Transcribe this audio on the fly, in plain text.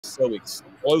So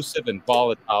explosive and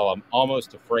volatile, I'm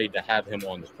almost afraid to have him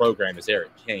on the program as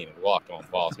Eric Cain and Locked On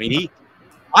Vols. I mean,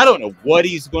 I don't know what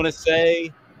he's going to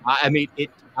say. I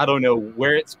don't know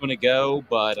where it's going to go,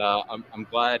 but I'm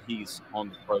glad he's on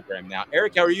the program now.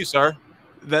 Eric, how are you, sir?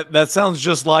 That sounds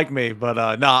just like me,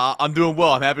 but no, I'm doing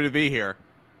well. I'm happy to be here.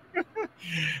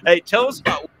 Hey, tell us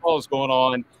about what's going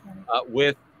on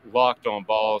with Locked On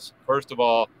Vols. First of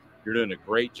all, you're doing a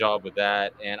great job with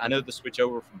that, and I know the switch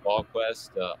over from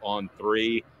VolQuest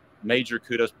On3. Major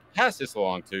kudos. Pass this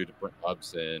along to Brent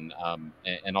Hubson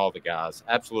and all the guys.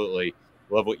 Absolutely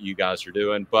love what you guys are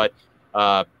doing. But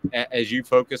as you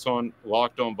focus on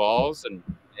Locked On Vols and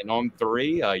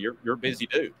On3, you're a busy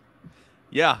dude.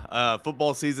 Yeah,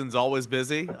 football season's always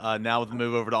busy. Now with the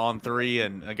move over to On3,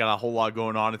 and I got a whole lot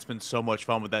going on. It's been so much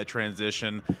fun with that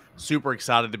transition. Super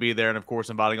excited to be there, and of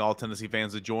course, inviting all Tennessee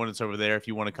fans to join us over there if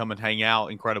you want to come and hang out.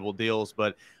 Incredible deals,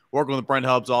 but working with Brent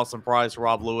Hubbs, Austin Price,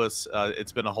 Rob Lewis,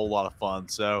 it's been a whole lot of fun.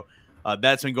 So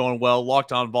that's been going well.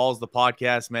 Locked On Balls, the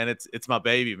podcast, man. It's my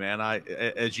baby, man.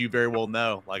 As you very well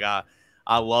know,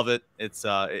 I love it. It's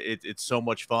so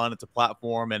much fun. It's a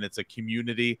platform and it's a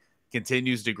community,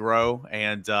 continues to grow,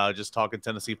 and just talking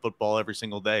Tennessee football every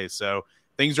single day. So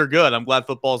things are good. I'm glad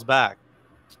football's back.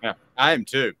 Yeah, I am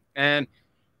too. And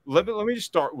let me just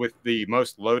start with the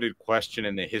most loaded question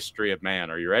in the history of man.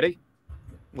 Are you ready?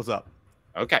 What's up?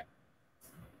 Okay.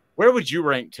 Where would you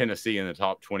rank Tennessee in the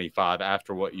top 25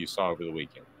 after what you saw over the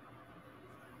weekend?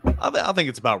 I think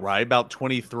it's about right, about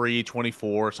 23,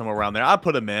 24, somewhere around there. I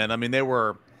put them in. I mean,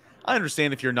 I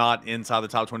understand if you're not inside the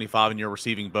top 25 and you're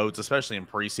receiving votes, especially in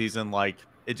preseason, like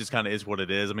it just kind of is what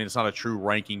it is. I mean, it's not a true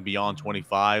ranking beyond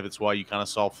 25. It's why you kind of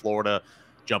saw Florida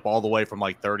jump all the way from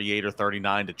like 38 or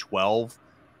 39 to 12.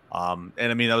 And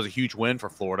I mean, that was a huge win for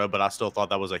Florida, but I still thought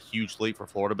that was a huge leap for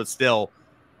Florida. But still,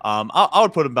 I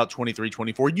would put them about 23,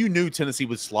 24. You knew Tennessee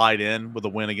would slide in with a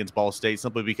win against Ball State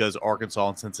simply because Arkansas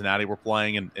and Cincinnati were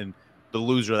playing, and the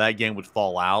loser of that game would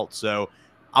fall out. So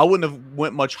I wouldn't have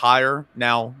went much higher.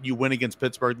 Now, you win against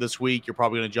Pittsburgh this week, you're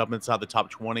probably going to jump inside the top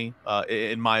 20,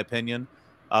 in my opinion.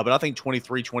 But I think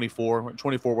 23, 24,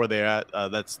 24 where they're at,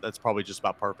 that's probably just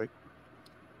about perfect.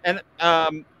 And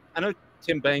I know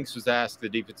Tim Banks was asked, the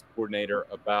defensive coordinator,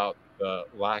 about the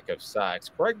lack of sacks.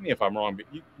 Correct me if I'm wrong, but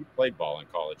you played ball in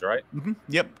college, right? Mm-hmm.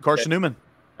 Yep, Carson Newman.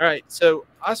 All right. So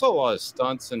I saw a lot of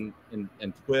stunts and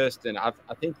twists, and I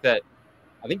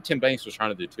think Tim Banks was trying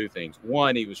to do two things.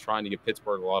 One, he was trying to give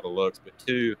Pittsburgh a lot of looks, but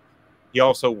two, he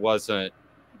also wasn't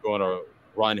going to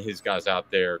run his guys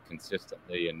out there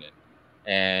consistently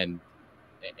and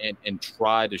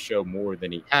try to show more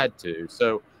than he had to.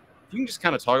 So you can just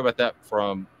kind of talk about that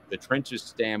from the trenches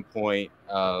standpoint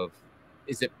of,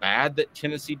 is it bad that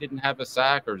Tennessee didn't have a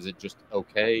sack, or is it just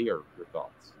okay, or your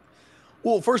thoughts?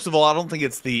 Well, first of all, I don't think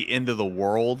it's the end of the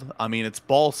world. I mean, it's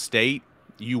Ball State.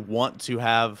 You want to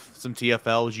have some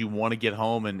TFLs. You want to get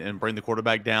home and bring the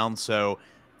quarterback down. So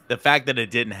the fact that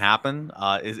it didn't happen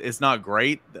is not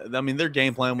great. I mean, their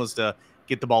game plan was to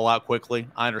get the ball out quickly.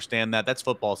 I understand that. That's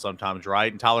football sometimes,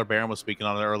 right? And Tyler Barron was speaking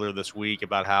on it earlier this week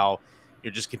about how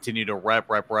you just continue to rep,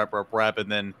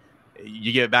 and then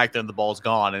you get back there and the ball's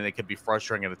gone, and it can be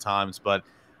frustrating at times. But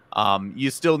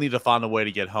you still need to find a way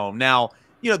to get home. Now,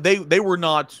 they were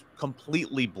not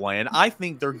completely bland. I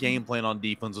think their game plan on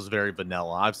defense was very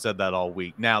vanilla. I've said that all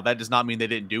week. Now, that does not mean they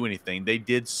didn't do anything. They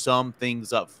did some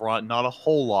things up front, not a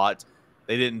whole lot.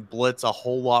 They didn't blitz a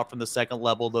whole lot from the second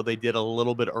level, though they did a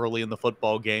little bit early in the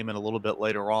football game and a little bit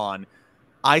later on.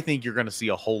 I think you're going to see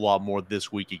a whole lot more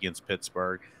this week against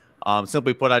Pittsburgh.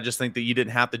 Simply put, I just think that you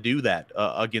didn't have to do that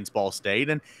against Ball State,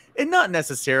 and not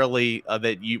necessarily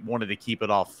that you wanted to keep it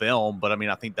off film, but I mean,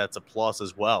 I think that's a plus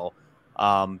as well.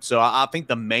 So I think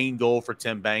the main goal for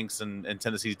Tim Banks and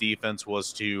Tennessee's defense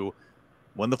was to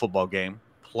win the football game,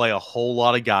 play a whole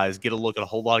lot of guys, get a look at a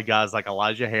whole lot of guys like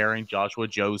Elijah Herring, Joshua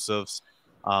Josephs,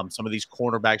 some of these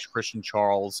cornerbacks, Christian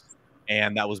Charles,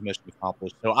 and that was mission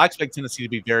accomplished. So I expect Tennessee to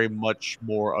be very much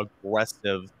more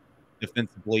aggressive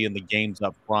defensively in the games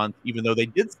up front, even though they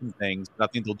did some things, but I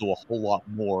think they'll do a whole lot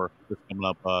more coming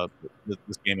up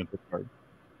this game in Pittsburgh.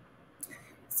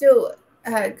 So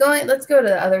let's go to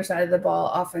the other side of the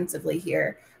ball offensively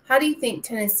here. How do you think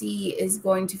Tennessee is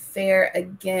going to fare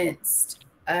against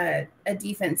a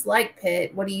defense like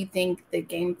Pitt? What do you think the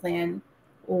game plan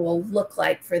will look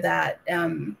like for that?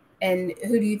 And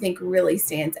who do you think really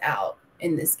stands out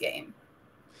in this game?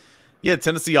 Yeah,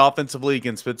 Tennessee offensively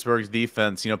against Pittsburgh's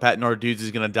defense. Pat Narduzzi is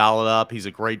going to dial it up. He's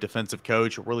a great defensive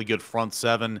coach, a really good front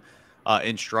seven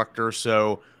instructor.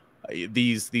 So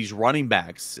these running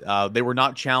backs, they were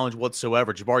not challenged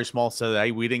whatsoever. Jabari Small said, hey,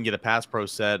 we didn't get a pass pro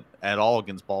set at all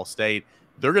against Ball State.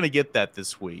 they're going to get that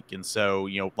this week. And so,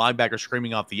 linebacker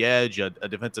screaming off the edge, a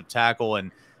defensive tackle,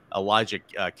 and Elijah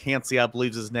Cansey, I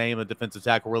believe is his name, a defensive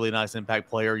tackle, really nice impact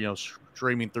player,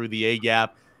 streaming through the A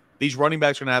gap. These running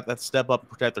backs are going to have to step up and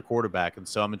protect their quarterback. And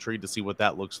so I'm intrigued to see what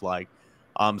that looks like.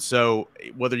 So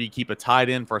whether you keep a tight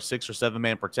end for a 6 or 7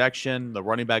 man protection, the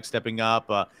running back stepping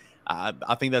up,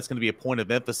 I think that's going to be a point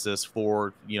of emphasis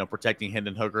for, protecting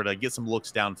Hendon Hooker to get some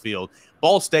looks downfield.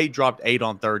 Ball State dropped 8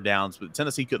 on third downs, but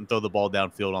Tennessee couldn't throw the ball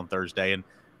downfield on Thursday, and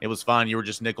it was fine. You were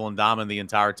just nickel and diming the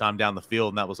entire time down the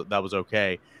field, and that was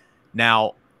okay.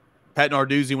 Now, Pat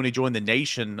Narduzzi, when he joined the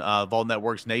Nation, Vol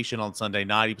Network's Nation on Sunday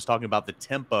night, he was talking about the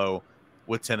tempo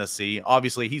with Tennessee.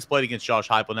 Obviously, he's played against Josh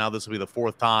Heupel now. This will be the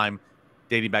 4th time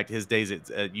dating back to his days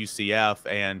at UCF,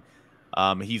 and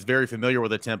he's very familiar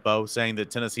with the tempo, saying that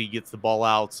Tennessee gets the ball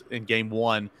out in game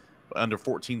 1 under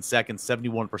 14 seconds,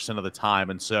 71% of the time.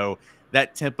 And so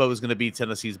that tempo is going to be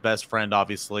Tennessee's best friend,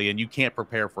 obviously, and you can't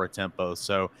prepare for a tempo.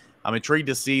 So I'm intrigued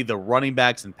to see the running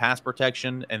backs and pass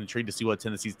protection, and intrigued to see what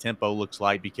Tennessee's tempo looks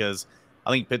like, because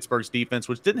I think Pittsburgh's defense,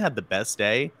 which didn't have the best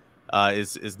day,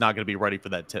 is not going to be ready for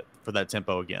that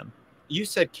tempo again. You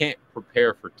said can't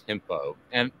prepare for tempo,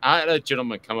 and I had a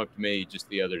gentleman come up to me just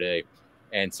the other day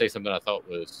and say something I thought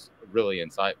was really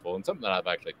insightful, and something that I've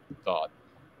actually thought,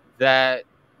 that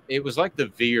it was like the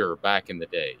veer back in the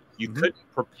day. You couldn't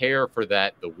prepare for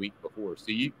that the week before. So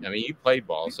you played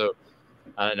ball, so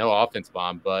I know offensive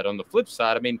line, but on the flip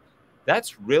side,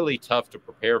 that's really tough to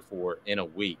prepare for in a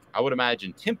week. I would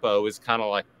imagine tempo is kind of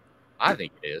like, I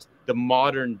think it is, the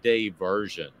modern day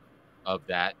version of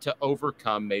that to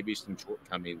overcome maybe some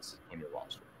shortcomings on your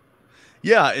roster.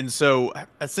 Yeah, and so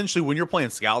essentially when you're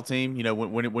playing scout team,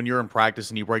 when you're in practice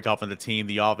and you break off in the team,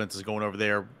 the offense is going over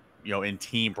there, in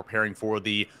team preparing for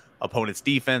the opponent's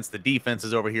defense. The defense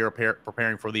is over here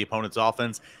preparing for the opponent's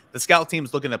offense. The scout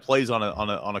team's looking at plays on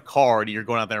a card. You're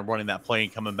going out there and running that play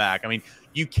and coming back.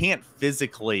 You can't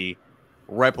physically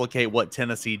replicate what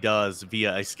Tennessee does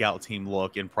via a scout team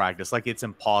look in practice. Like, it's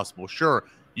impossible. Sure,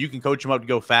 you can coach them up to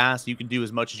go fast. You can do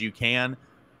as much as you can,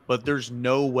 but there's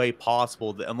no way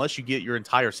possible that, unless you get your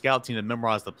entire scout team to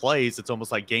memorize the plays, it's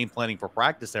almost like game planning for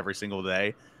practice every single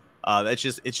day. It's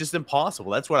just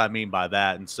impossible. That's what I mean by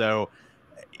that. And so,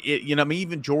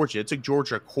 even Georgia, it took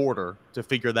Georgia a quarter to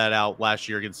figure that out last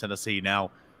year against Tennessee.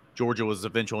 Now, Georgia was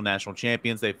eventual national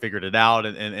champions. They figured it out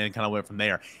and kind of went from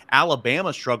there.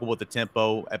 Alabama struggled with the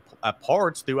tempo at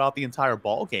parts throughout the entire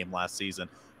ball game last season.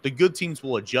 The good teams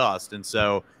will adjust. And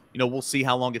so, we'll see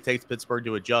how long it takes Pittsburgh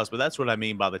to adjust. But that's what I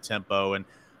mean by the tempo. And,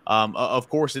 of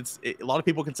course, a lot of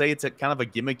people can say it's a kind of a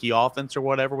gimmicky offense or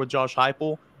whatever with Josh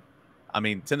Heupel.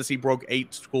 Tennessee broke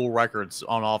 8 school records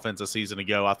on offense a season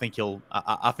ago. I think he'll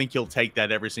take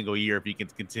that every single year if he can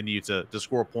continue to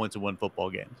score points and win football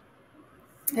games.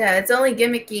 Yeah, it's only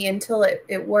gimmicky until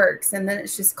it works, and then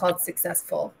it's just called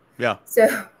successful. Yeah.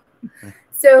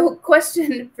 So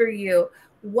question for you: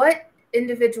 what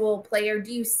individual player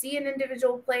do you see an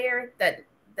individual player that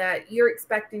you're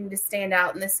expecting to stand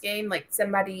out in this game? Like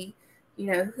somebody,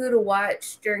 who to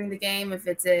watch during the game, if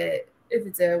it's a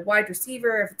wide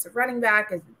receiver, if it's a running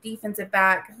back, a defensive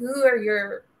back, who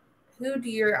do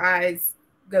your eyes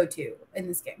go to in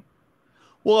this game?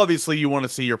 Well, obviously, you want to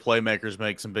see your playmakers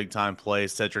make some big-time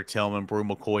plays. Cedric Tillman, Brew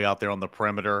McCoy out there on the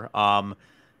perimeter.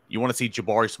 You want to see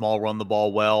Jabari Small run the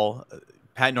ball well.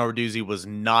 Pat Narduzzi was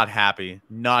not happy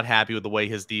with the way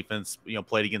his defense,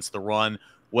 played against the run.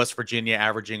 West Virginia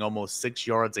averaging almost 6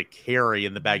 yards a carry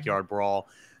in the backyard brawl.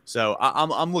 So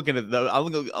I'm looking at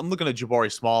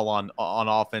Jabari Small on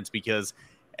offense, because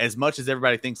as much as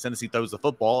everybody thinks Tennessee throws the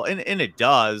football, and it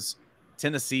does,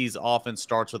 Tennessee's offense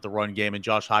starts with the run game, and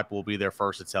Josh Heupel will be there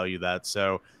first to tell you that.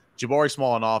 So Jabari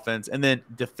Small on offense. And then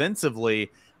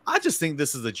defensively, I just think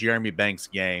this is a Jeremy Banks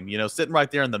game, sitting right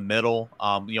there in the middle,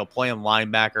 playing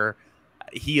linebacker.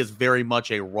 He is very much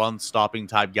a run-stopping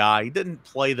type guy. He didn't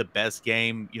play the best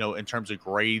game, in terms of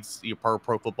grades per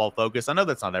Pro Football Focus. I know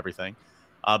that's not everything,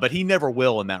 but he never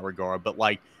will in that regard. But,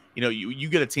 you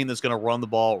get a team that's going to run the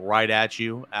ball right at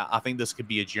you. I think this could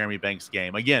be a Jeremy Banks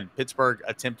game. Again, Pittsburgh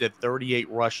attempted 38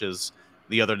 rushes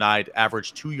the other night,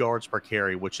 averaged 2 yards per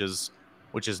carry, which is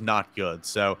not good.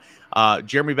 So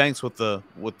Jeremy Banks with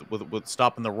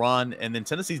stopping the run, and then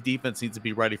Tennessee's defense needs to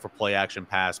be ready for play action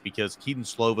pass, because Keaton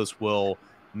Slovis will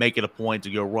make it a point to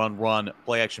go run,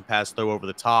 play action pass, throw over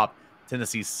the top.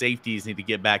 Tennessee's safeties need to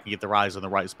get back and get their eyes on the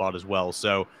right spot as well.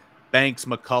 So Banks,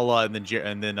 McCullough, and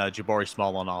then Jabari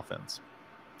Small on offense.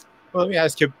 Well, let me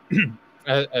ask you,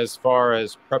 as far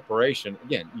as preparation,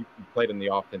 again, you played on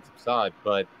the offensive side,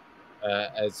 but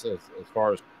as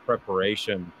far as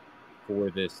preparation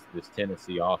for this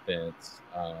Tennessee offense,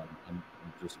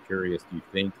 I'm just curious, do you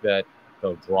think that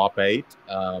they'll drop 8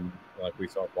 like we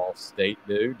saw Ball State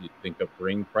do? Do you think they'll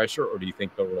bring pressure, or do you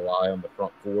think they'll rely on the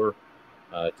front 4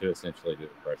 to essentially do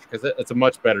the pressure? Because it's a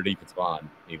much better defensive line,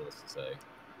 needless to say.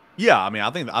 Yeah, I mean, I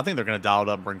think they're going to dial it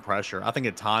up and bring pressure. I think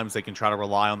at times they can try to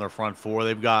rely on their front 4.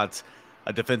 They've got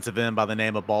a defensive end by the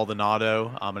name of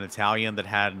Baldonado, an Italian that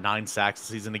had 9 sacks a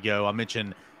season ago. I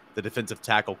mentioned the defensive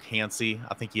tackle Cansey.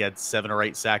 I think he had 7 or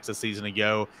 8 sacks a season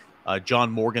ago.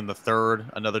 John Morgan III,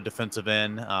 another defensive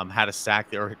end, had a sack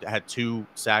there, had 2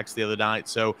 sacks the other night.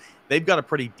 So they've got a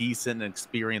pretty decent and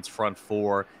experienced front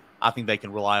 4. I think they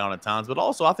can rely on at times, but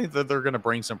also I think that they're going to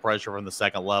bring some pressure from the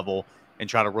second level and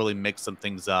try to really mix some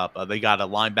things up. They got a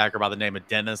linebacker by the name of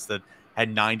Dennis that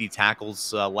had 90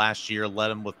 tackles last year,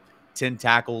 led him with 10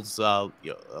 tackles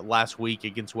last week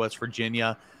against West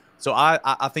Virginia. So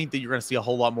I think that you're going to see a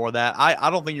whole lot more of that.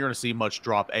 I don't think you're going to see much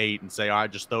drop 8 and say, all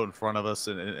right, just throw it in front of us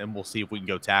and we'll see if we can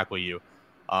go tackle you.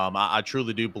 I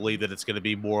truly do believe that it's going to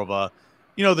be more of a,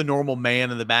 the normal man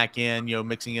in the back end,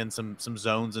 mixing in some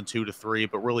zones and 2 to 3,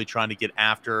 but really trying to get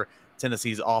after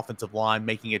Tennessee's offensive line,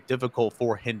 making it difficult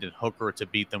for Hendon Hooker to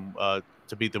beat them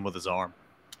with his arm.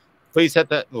 Please hit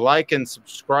that like and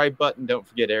subscribe button. Don't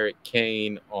forget Eric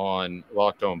Cain on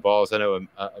Locked On Vols. I know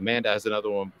Amanda has another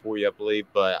one for you, I believe,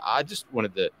 but I just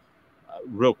wanted to,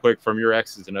 real quick, from your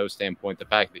X's and O's standpoint, the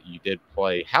fact that you did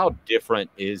play, how different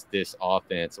is this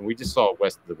offense? And we just saw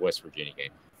the West Virginia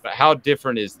game, but how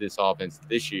different is this offense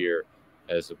this year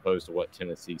as opposed to what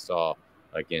Tennessee saw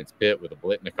against Pitt with a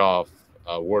Blitnikoff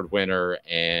award winner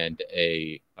and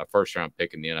a first-round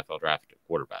pick in the NFL draft at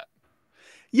quarterback?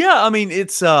 Yeah, I mean,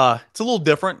 it's a little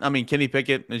different. I mean, Kenny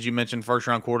Pickett, as you mentioned,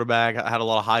 first-round quarterback, had a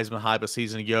lot of Heisman hype a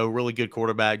season ago, really good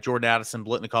quarterback. Jordan Addison,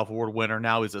 Blitnikoff Award winner,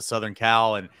 now he's at Southern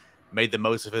Cal and made the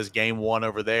most of his game 1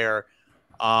 over there.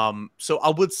 So I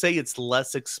would say it's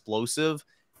less explosive.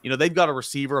 They've got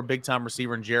a big-time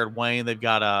receiver in Jared Wayne. They've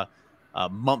got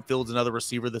Mumpfield's another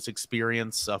receiver that's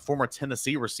experienced, a former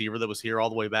Tennessee receiver that was here all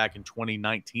the way back in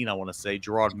 2019, I want to say.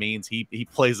 Gerard Means, he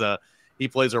plays a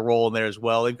role in there as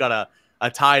well. They've got a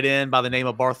tight end by the name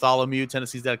of Bartholomew.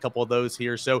 Tennessee's got a couple of those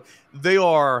here. So they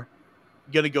are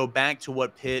going to go back to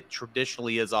what Pitt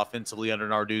traditionally is offensively under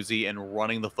Narduzzi and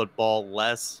running the football,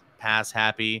 less pass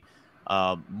happy.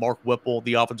 Mark Whipple,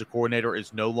 the offensive coordinator,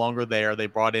 is no longer there. They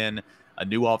brought in a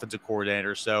new offensive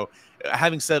coordinator. So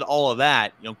having said all of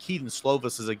that, Keaton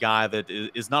Slovis is a guy that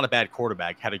is not a bad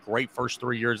quarterback. Had a great first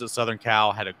 3 years at Southern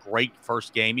Cal, had a great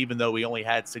first game, even though he only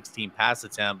had 16 pass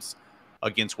attempts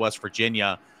against West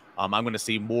Virginia. I'm going to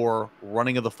see more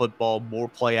running of the football, more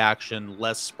play action,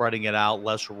 less spreading it out,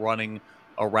 less running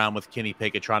around with Kenny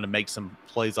Pickett, trying to make some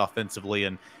plays offensively,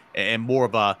 and more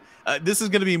of a this is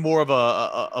going to be more of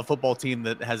a football team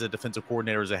that has a defensive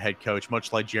coordinator as a head coach,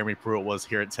 much like Jeremy Pruitt was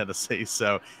here at Tennessee.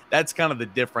 So that's kind of the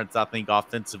difference, I think,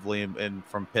 offensively and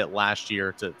from Pitt last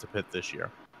year to Pitt this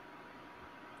year.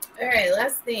 All right,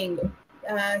 last thing,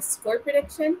 score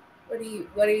prediction.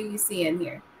 What are you seeing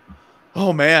here?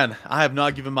 Oh, man, I have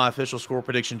not given my official score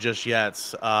prediction just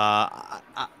yet. I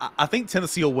think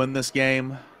Tennessee will win this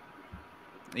game.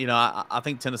 I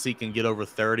think Tennessee can get over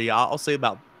 30. I'll say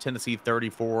about Tennessee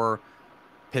 34,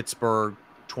 Pittsburgh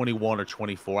 21 or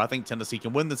 24. I think Tennessee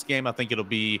can win this game. I think it'll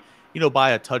be,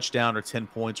 by a touchdown or 10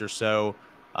 points or so.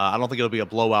 I don't think it'll be a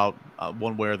blowout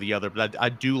one way or the other, but I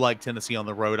do like Tennessee on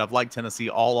the road. I've liked Tennessee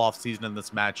all offseason in this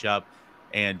matchup,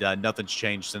 and nothing's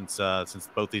changed since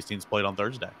both these teams played on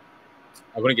Thursday.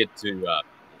 I want to get to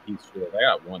Heathfield. I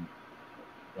got one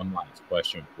last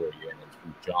question for you, and it's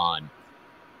from John.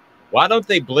 Why don't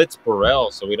they blitz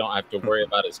Burrell so we don't have to worry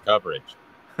about his coverage?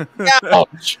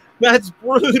 Ouch! That's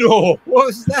brutal. What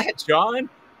was that, John?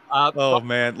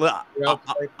 Man,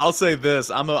 I'll say this: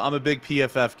 I'm a big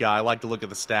PFF guy. I like to look at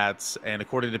the stats, and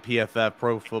according to PFF,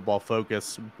 Pro Football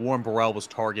Focus, Warren Burrell was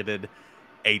targeted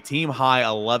a team high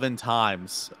 11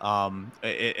 times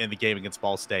in the game against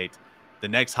Ball State. The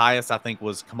next highest, I think,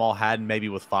 was Kamal Hadden, maybe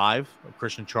with 5,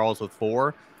 Christian Charles with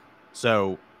 4.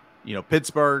 So,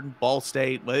 Pittsburgh, Ball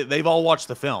State, they've all watched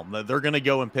the film. They're going to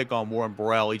go and pick on Warren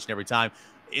Burrell each and every time.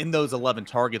 In those 11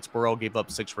 targets, Burrell gave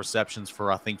up 6 receptions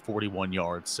for, I think, 41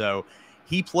 yards. So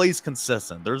he plays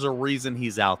consistent. There's a reason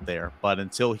he's out there. But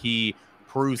until he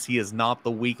proves he is not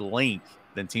the weak link,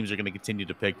 then teams are going to continue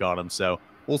to pick on him. So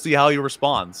we'll see how he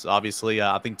responds. Obviously,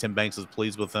 I think Tim Banks is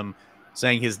pleased with him,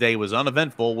 saying his day was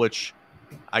uneventful, which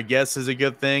I guess is a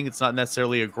good thing. It's not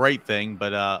necessarily a great thing,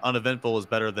 but uneventful is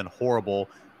better than horrible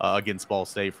against Ball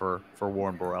State for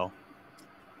Warren Burrell.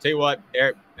 Tell you what,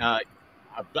 Eric,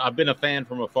 I've been a fan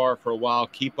from afar for a while.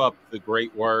 Keep up the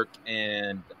great work.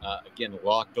 And, again,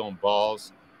 Locked On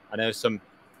Vols. I know some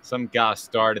some guy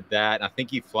started that. And I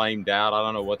think he flamed out. I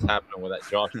don't know what's happening with that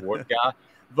Josh Ward guy,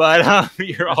 but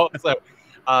you're also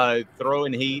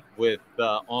throwing heat with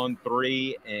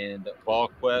On3 and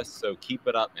VolQuest. So keep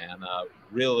it up, man.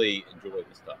 Really enjoy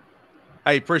this stuff.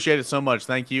 I appreciate it so much.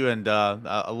 Thank you, and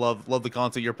I love the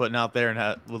content you're putting out there,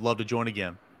 and would love to join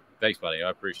again. Thanks, buddy. I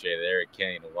appreciate it. Eric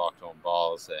Cain, Locked On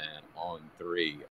Vols, and On3.